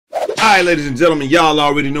Alright, ladies and gentlemen, y'all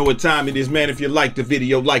already know what time it is, man. If you like the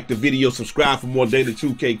video, subscribe for more daily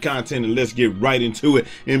 2K content, and let's get right into it.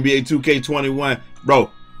 NBA 2K21.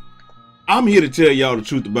 Bro, I'm here to tell y'all the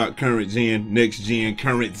truth about current gen, next gen,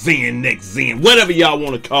 current zen, next zen, whatever y'all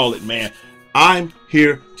want to call it, man. I'm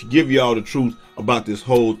here to give y'all the truth about this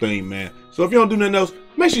whole thing, man. So if you don't do nothing else,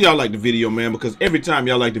 make sure y'all like the video, man, because every time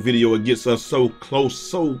y'all like the video, it gets us so close,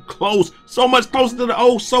 so much closer to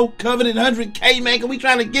the so coveted 100K, man. Cause we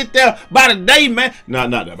trying to get there by the day, man. No,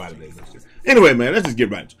 not that by the day. Anyway, man, let's just get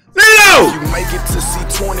right into it. You make it to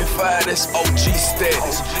C25, that's OG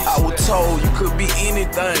status. I was told you could be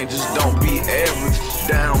anything, just don't be average.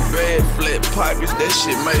 Down bad, flat pockets, that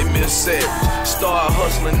shit made me a savage. Start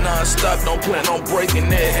hustling non-stop, don't plan on breaking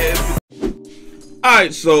that habit.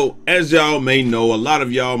 Alright, so as y'all may know, a lot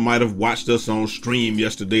of y'all might have watched us on stream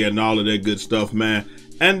yesterday and all of that good stuff, man.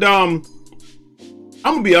 And I'm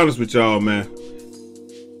gonna be honest with y'all, man.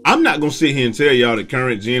 I'm not gonna sit here and tell y'all that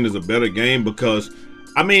current gen is a better game, because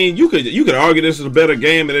I mean, you could argue this is a better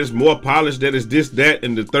game and it's more polished, that it's this, that,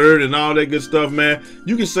 and the third and all that good stuff, man.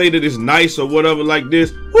 You can say that it's nice or whatever like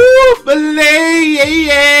this. Ooh, filet,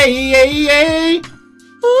 yeah.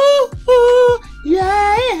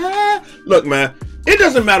 Look, man, it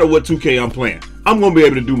doesn't matter what 2K I'm playing. I'm gonna be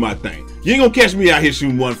able to do my thing. You ain't gonna catch me out here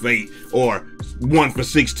shooting 1 for 8 or 1 for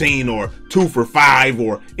 16 or 2 for 5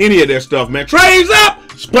 or any of that stuff, man. Trades up,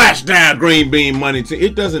 splash down, green bean money.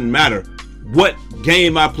 It doesn't matter what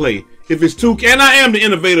game I play. If it's 2K, and I am the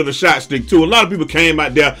innovator of the shot stick too. A lot of people came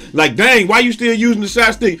out there like, dang, why you still using the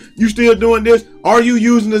shot stick? You still doing this? Are you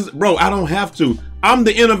using this? Bro, I don't have to. I'm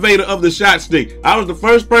the innovator of the shot stick. I was the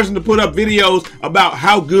first person to put up videos about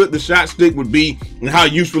how good the shot stick would be and how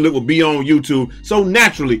useful it would be on YouTube. So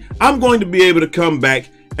naturally, I'm going to be able to come back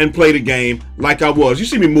and play the game like I was. You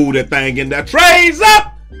see me move that thing in there. Trades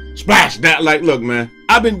up! Splash that. Like, look, man,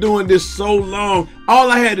 I've been doing this so long.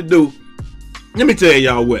 All I had to do, let me tell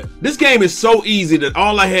y'all what, this game is so easy that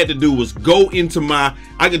all I had to do was go into my,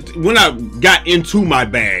 when I got into my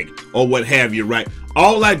bag or what have you, right?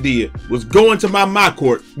 All I did was go into my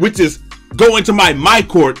court, which is go into my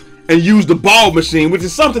court and use the ball machine, which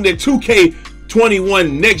is something that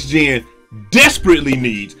 2K21 next gen desperately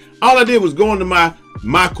needs. All I did was go into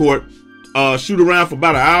my court, shoot around for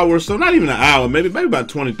about an hour or so, not even an hour, maybe about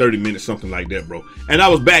 20-30 minutes, something like that, bro. And I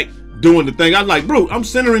was back doing the thing. I was like, bro, I'm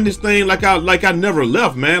centering this thing like I never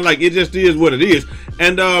left, man. Like, it just is what it is.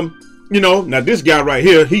 And you know, now this guy right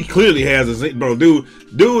here, he clearly has a, bro,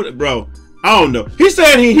 dude, bro. I don't know. He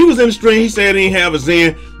said he was in the stream. He said he didn't have a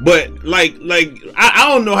Zen, but like I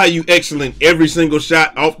don't know how you excellent every single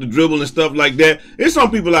shot off the dribble and stuff like that. There's some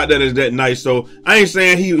people out there that's that nice. So I ain't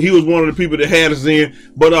saying he was one of the people that had a Zen,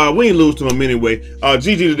 but we ain't lose to him anyway.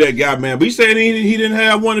 GG to that guy, man. But he said he didn't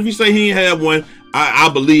have one. If you say he didn't have one, I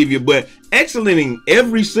believe you. But excellenting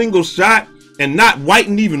every single shot and not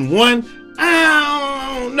whiting even one,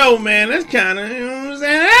 I don't know, man. That's kind of, you know what I'm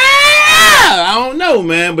saying? I don't know,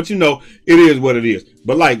 man, but you know, it is what it is.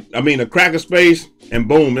 But like, I mean, a cracker space and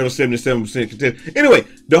boom, it was 77% contest. Anyway,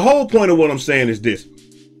 the whole point of what I'm saying is this.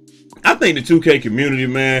 I think the 2K community,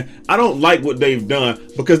 man, I don't like what they've done,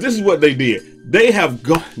 because this is what they did. They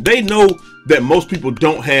know that most people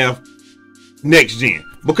don't have next gen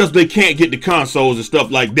because they can't get the consoles and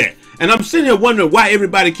stuff like that. And I'm sitting here wondering why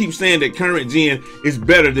everybody keeps saying that current gen is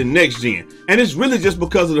better than next gen. And it's really just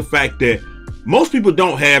because of the fact that most people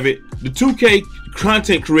don't have it. The 2K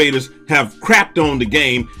content creators have crapped on the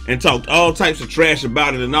game and talked all types of trash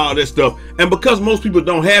about it and all that stuff. And because most people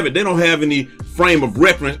don't have it, they don't have any frame of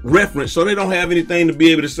reference, so they don't have anything to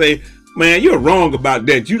be able to say, man, you're wrong about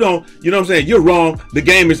that. You know what I'm saying? You're wrong. The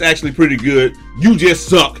game is actually pretty good. You just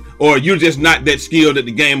suck. Or you're just not that skilled at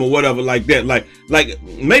the game or whatever like that. Like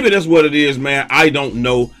maybe that's what it is, man. I don't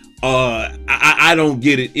know. I don't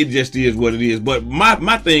get it. It just is what it is. But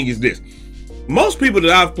my thing is this. Most people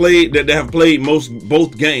that I've played that have played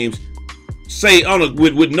both games say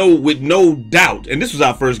with no doubt, and this was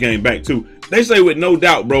our first game back too. They say with no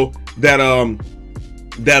doubt, bro, that oh,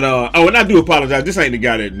 and I do apologize. This ain't the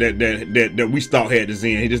guy that we thought had the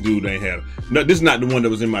Zen. This dude ain't have it. No, this is not the one that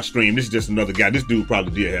was in my stream. This is just another guy. This dude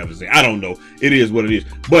probably did have a Zen. I don't know. It is what it is.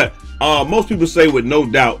 But most people say with no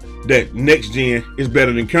doubt that next gen is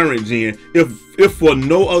better than current gen, if for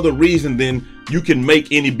no other reason than you can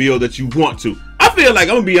make any build that you want to. I feel like,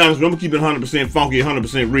 I'm gonna be honest, I'm gonna keep it 100% funky,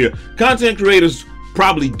 100% real. Content creators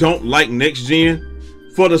probably don't like next gen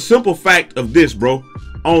for the simple fact of this, bro.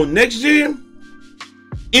 On next gen,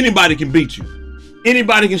 anybody can beat you.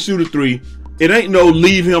 Anybody can shoot a 3. It ain't no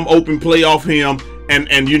leave him open, play off him,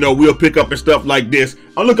 and you know, we'll pick up and stuff like this.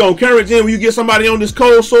 look, on current gen, when you get somebody on this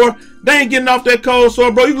cold sore, they ain't getting off that cold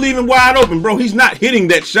sore, bro. You leave him wide open, bro. He's not hitting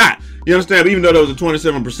that shot. You understand? Even though that was a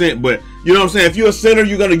 27%, but you know what I'm saying? If you're a center,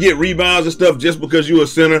 you're going to get rebounds and stuff just because you're a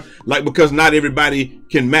center, like because not everybody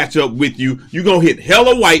can match up with you. You're going to hit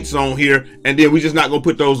hella whites on here, and then we just not going to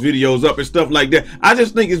put those videos up and stuff like that. I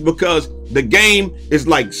just think it's because the game is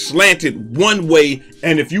like slanted one way,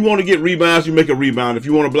 and if you want to get rebounds, you make a rebound. If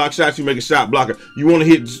you want to block shots, you make a shot blocker. You want to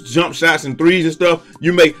hit jump shots and threes and stuff,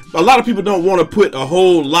 you make. A lot of people don't want to put a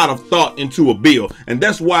whole lot of thought into a build, and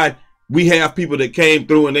that's why we have people that came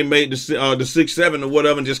through and they made the 6-7 or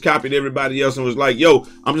whatever and just copied everybody else and was like, yo,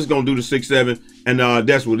 I'm just gonna do the 6-7 and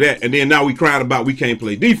that's what that. And then now we crying about we can't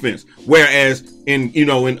play defense. Whereas in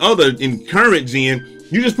in current gen,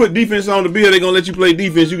 you just put defense on the bill, they're gonna let you play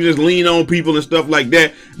defense. You can just lean on people and stuff like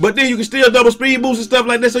that. But then you can still double speed boost and stuff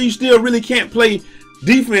like that, so you still really can't play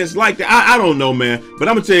defense like that. I don't know, man. But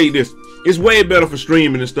I'm gonna tell you this. It's way better for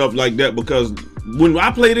streaming and stuff like that, because when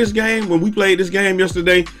I play this game, when we played this game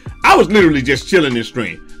yesterday, I was literally just chilling in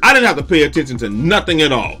stream. I didn't have to pay attention to nothing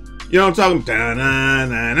at all. You know what I'm talking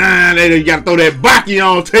about? You gotta throw that Baki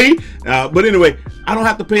on T. But anyway, I don't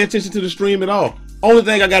have to pay attention to the stream at all. Only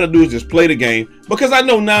thing I gotta do is just play the game, because I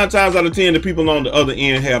know 9 times out of 10 the people on the other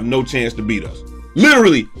end have no chance to beat us.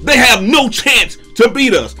 Literally, they have no chance to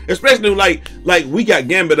beat us. Especially like we got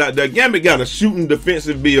Gambit out there. Gambit got a shooting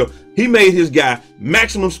defensive build. He made his guy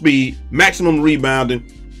maximum speed, maximum rebounding,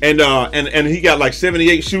 and he got like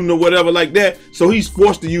 78 shooting or whatever like that. So he's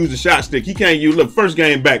forced to use the shot stick. He can't use. Look, first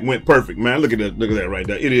game back went perfect, man. Look at that right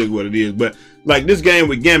there. It is what it is. But like this game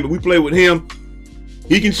with Gambit, we play with him.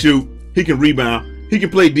 He can shoot. He can rebound. He can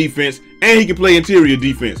play defense, and he can play interior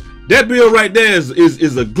defense. That build right there is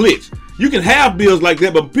a glitch. You can have builds like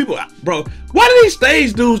that, but people, bro, why do these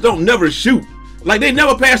stage dudes don't never shoot? Like, they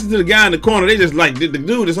never pass it to the guy in the corner. They just like, the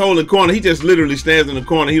dude is holding the corner. He just literally stands in the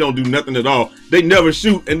corner. He don't do nothing at all. They never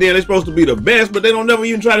shoot, and then they're supposed to be the best, but they don't never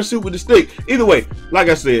even try to shoot with the stick. Either way, like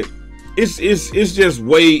I said, it's just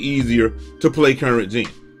way easier to play current gen.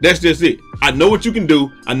 That's just it. I know what you can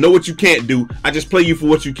do. I know what you can't do. I just play you for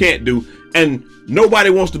what you can't do, and nobody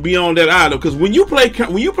wants to be on that island, because when you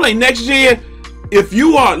play next gen, if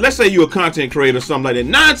you are, let's say you're a content creator or something like that,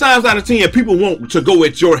 9 times out of 10 people want to go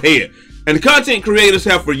at your head. And the content creators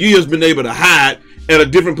have for years been able to hide at a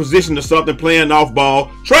different position or something, playing off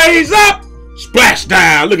ball, trays up, splash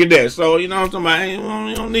down. Look at that. So, you know what I'm talking about?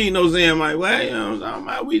 You don't need no Zen. Like, well, you know what I'm talking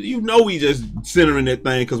about? We just centering that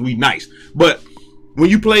thing because we nice. But when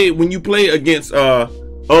you play against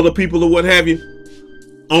other people or what have you,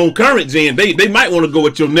 on current gen, they might want to go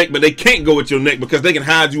at your neck, but they can't go at your neck because they can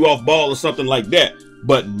hide you off ball or something like that.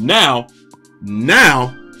 But now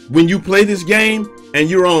when you play this game and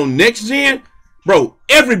you're on next gen, bro,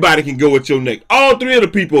 everybody can go at your neck. All 3 of the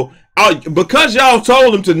people, because y'all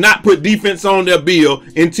told them to not put defense on their build,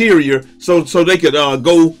 interior, so they could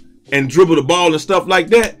go and dribble the ball and stuff like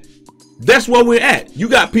that. That's where we're at. You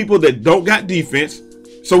got people that don't got defense.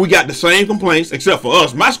 So we got the same complaints, except for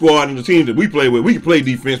us. My squad and the team that we play with, we can play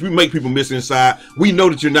defense. We make people miss inside. We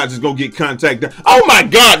know that you're not just gonna get contact. Oh my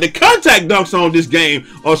God, the contact dunks on this game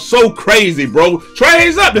are so crazy, bro.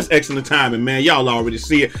 Trays up. That's excellent timing, man. Y'all already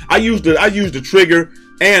see it. I used the trigger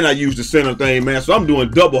and I used the center thing, man. So I'm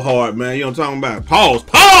doing double hard, man. You know what I'm talking about?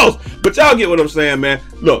 Pause. But y'all get what I'm saying, man.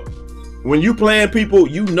 Look, when you playing people,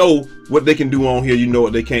 you know what they can do on here, you know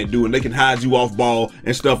what they can't do, and they can hide you off ball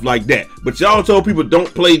and stuff like that. But y'all told people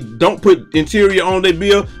don't put interior on their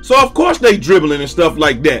build, so of course they dribbling and stuff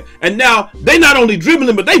like that. And now they not only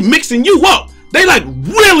dribbling, but they mixing you up. They like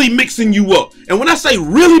really mixing you up. And when I say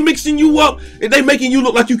really mixing you up, they making you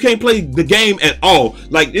look like you can't play the game at all.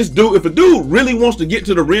 Like this dude, if a dude really wants to get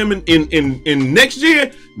to the rim in next year,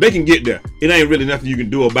 they can get there. It ain't really nothing you can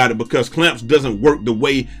do about it, because clamps doesn't work the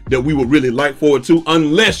way that we would really like for it to,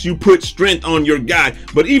 unless you put strength on your guy.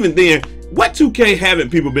 But even then, what 2K haven't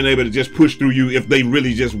people been able to just push through you if they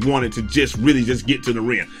really just wanted to really get to the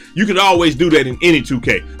rim? You could always do that in any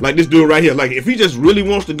 2K. Like this dude right here. Like if he just really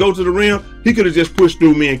wants to go to the rim, he could have just pushed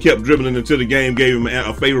through me and kept dribbling until the game gave him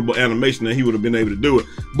a favorable animation and he would have been able to do it.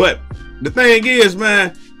 But the thing is,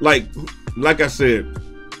 man, like I said,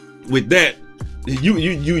 with that,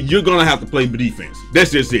 you're gonna have to play defense.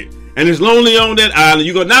 That's just it. And it's lonely on that island.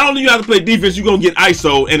 You go, not only you have to play defense, you're gonna get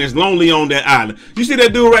ISO, and it's lonely on that island. You see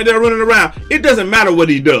that dude right there running around? It doesn't matter what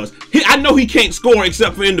he does. I know he can't score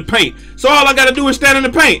except for in the paint. So all I gotta do is stand in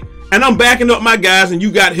the paint. And I'm backing up my guys, and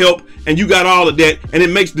you got help, and you got all of that, and it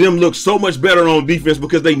makes them look so much better on defense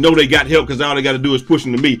because they know they got help, because all they gotta do is push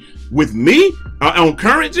them to me. With me, on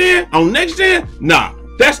current gen, on next gen, nah,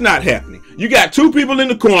 that's not happening. You got two people in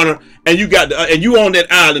the corner, and you got and you on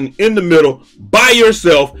that island in the middle by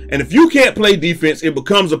yourself. And if you can't play defense, it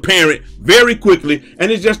becomes apparent very quickly,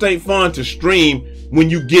 and it just ain't fun to stream when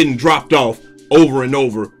you getting dropped off over and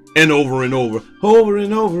over and over and over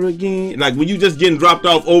again. Like when you just getting dropped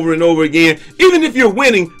off over and over again. Even if you're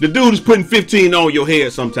winning, the dude is putting 15 on your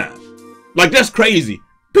head sometimes. Like, that's crazy.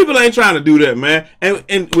 People ain't trying to do that, man.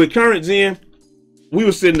 And with current gen, we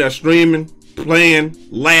were sitting there streaming, playing,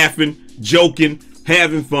 laughing, joking,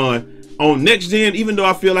 having fun. On next gen, even though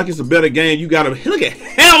I feel like it's a better game, you gotta look at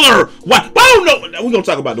Heller White. I don't know. We're gonna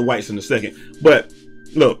talk about the whites in a second. But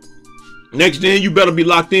look, next gen, you better be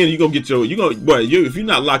locked in. You're gonna get your, if you're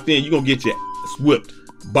not locked in, you're gonna get your ass whipped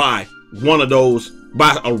by one of those,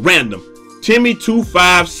 by a random.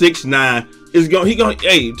 Timmy2569 is gonna,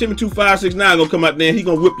 hey, Timmy2569 gonna come out there and he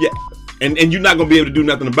gonna whip your ass. And you're not gonna be able to do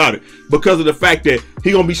nothing about it because of the fact that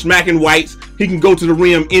he gonna be smacking whites. He can go to the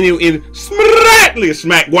rim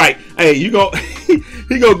smack white. Hey, he gonna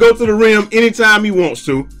go to the rim anytime he wants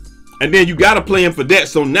to, and then you gotta play him for that.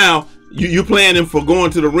 So now you're playing him for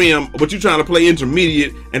going to the rim, but you're trying to play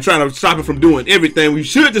intermediate and trying to stop him from doing everything. We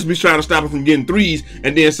should just be trying to stop him from getting threes,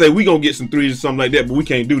 and then say we gonna get some threes or something like that. But we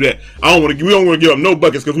can't do that. We don't want to give up no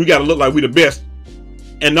buckets because we gotta look like we the best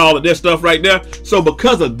and all of that stuff right there. So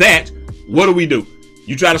because of that, what do?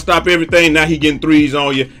 You try to stop everything, now he getting threes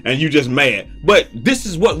on you, and you just mad. But this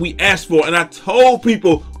is what we asked for, and I told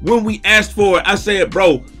people when we asked for it, I said,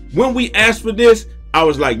 bro, when we asked for this, I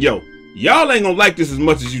was like, yo, y'all ain't gonna like this as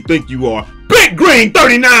much as you think you are. Big green,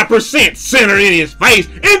 39% center in his face,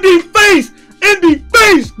 in the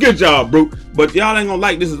face. Good job, bro. But y'all ain't gonna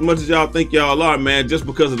like this as much as y'all think y'all are, man, just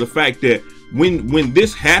because of the fact that when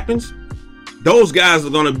this happens, those guys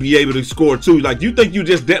are gonna be able to score too. Like, you think you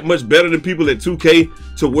just that much better than people at 2K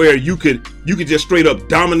to where you could just straight up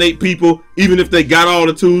dominate people even if they got all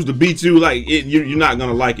the tools to beat you? Like, you're not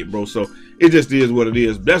gonna like it, bro. So it just is what it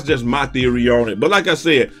is. That's just my theory on it. But like I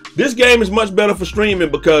said, this game is much better for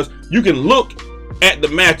streaming because you can look at the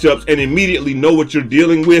matchups and immediately know what you're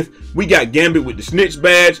dealing with. We got Gambit with the snitch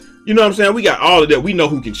badge. You know what I'm saying? We got all of that. We know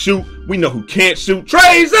who can shoot. We know who can't shoot.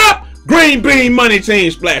 Trays up! Green bean money team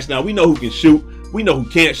splash. Now we know who can shoot, we know who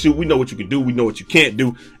can't shoot, we know what you can do, we know what you can't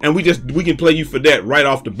do, and we can play you for that right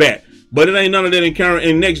off the bat. But it ain't none of that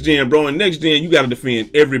in next gen, bro. In next gen, you gotta defend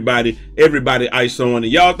everybody ISO, and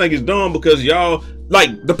y'all think it's dumb because y'all, like,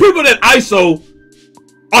 the people that ISO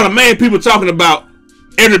are the main people talking about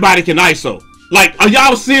everybody can ISO. Like, are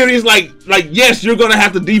y'all serious? Like yes, you're gonna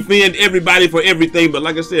have to defend everybody for everything, but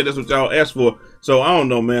like I said, that's what y'all asked for. So I don't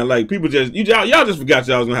know, man. Like, people just, y'all just forgot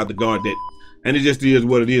y'all was gonna have to guard that, and it just is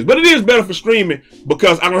what it is. But it is better for streaming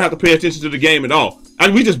because I don't have to pay attention to the game at all.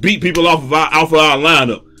 We just beat people off of our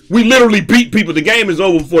lineup. We literally beat people. The game is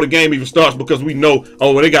over before the game even starts because we know,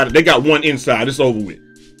 oh, they got one inside. It's over with.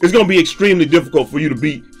 It's gonna be extremely difficult for you to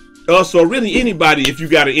beat us or really anybody if you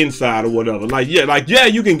got an inside or whatever. Like yeah,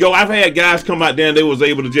 you can go. I've had guys come out there and they was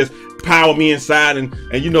able to just power me inside and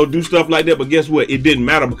you know, do stuff like that. But guess what? It didn't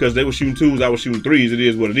matter because they were shooting twos, I was shooting threes. It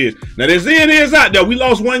is what it is. Now their Zen is out there. We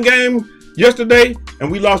lost one game yesterday and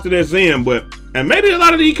we lost to their Zen, and maybe a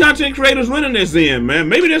lot of these content creators running their Zen, man.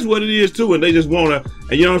 Maybe that's what it is too, and they just wanna,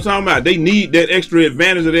 and you know what I'm talking about? They need that extra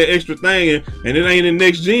advantage of that extra thing, and it ain't in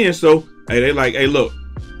next gen. So hey, they like, hey, look,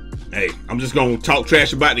 hey, I'm just gonna talk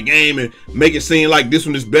trash about the game and make it seem like this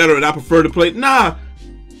one is better and I prefer to play. Nah,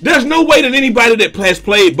 there's no way that anybody that has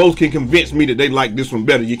played both can convince me that they like this one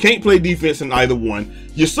better. You can't play defense in either one.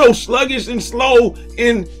 You're so sluggish and slow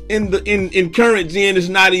in current gen. It's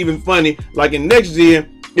not even funny. Like in next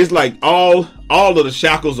gen, it's like all of the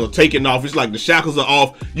shackles are taken off. It's like the shackles are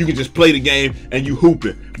off. You can just play the game and you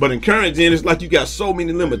hooping. But in current gen, it's like you got so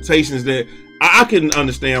many limitations that I couldn't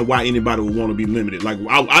understand why anybody would want to be limited. Like,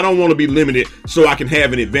 I don't want to be limited so I can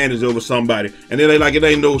have an advantage over somebody. And then they like, it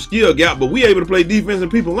ain't no skill gap, but we able to play defense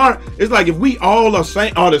and people aren't. It's like if we all are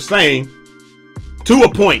the same to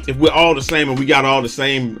a point, if we're all the same and we got all the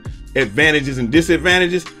same advantages and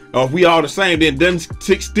disadvantages, or if we all the same, then doesn't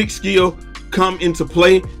stick skill come into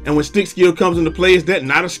play? And when stick skill comes into play, is that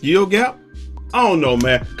not a skill gap? I don't know,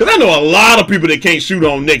 man, because I know a lot of people that can't shoot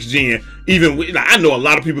on next gen. Even I know a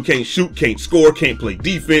lot of people can't shoot, can't score, can't play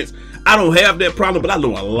defense. I don't have that problem, but I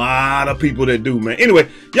know a lot of people that do, man. Anyway,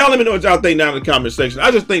 y'all let me know what y'all think down in the comment section.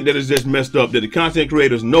 I just think that it's just messed up that the content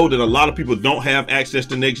creators know that a lot of people don't have access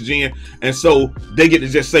to next gen, and so they get to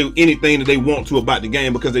just say anything that they want to about the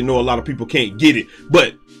game because they know a lot of people can't get it.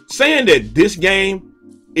 But saying that this game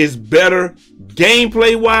is better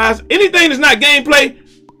gameplay wise, anything that's not gameplay,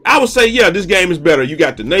 I would say, yeah, this game is better. You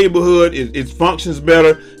got the neighborhood, it functions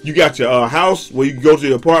better. You got your house where you can go to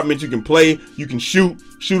your apartment, you can play, you can shoot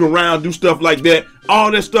around, do stuff like that.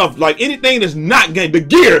 All that stuff, like anything that's not game. The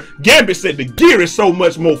gear, Gambit said the gear is so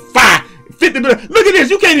much more fire. 50. Look at this,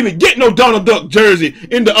 you can't even get no Donald Duck jersey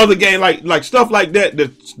in the other game. Like stuff like that,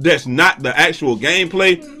 that's not the actual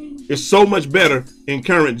gameplay. It's so much better in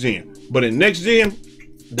current gen. But in next gen,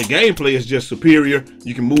 the gameplay is just superior.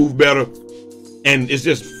 You can move better. And it's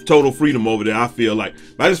just total freedom over there, I feel like.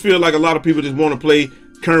 I just feel like a lot of people just want to play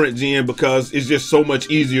current gen because it's just so much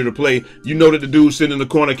easier to play. You know that the dude sitting in the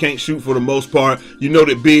corner can't shoot for the most part. You know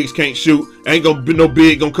that bigs can't shoot. Ain't gonna be no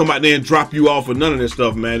big gonna come out there and drop you off or none of this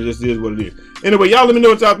stuff, man. It just is what it is. Anyway, y'all let me know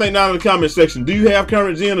what y'all think down in the comment section. Do you have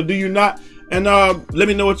current gen or do you not? And let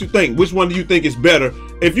me know what you think. Which one do you think is better?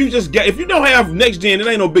 If you don't have next gen, it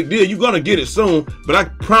ain't no big deal. You're gonna get it soon. But I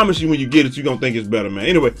promise you, when you get it, you're gonna think it's better, man.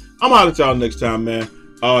 Anyway, I'm out at y'all next time, man.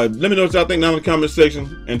 Let me know what y'all think down in the comment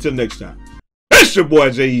section. Until next time, it's your boy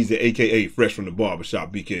Eazy, aka Fresh from the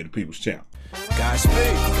Barbershop, BK the People's Champ.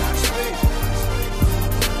 Godspeed.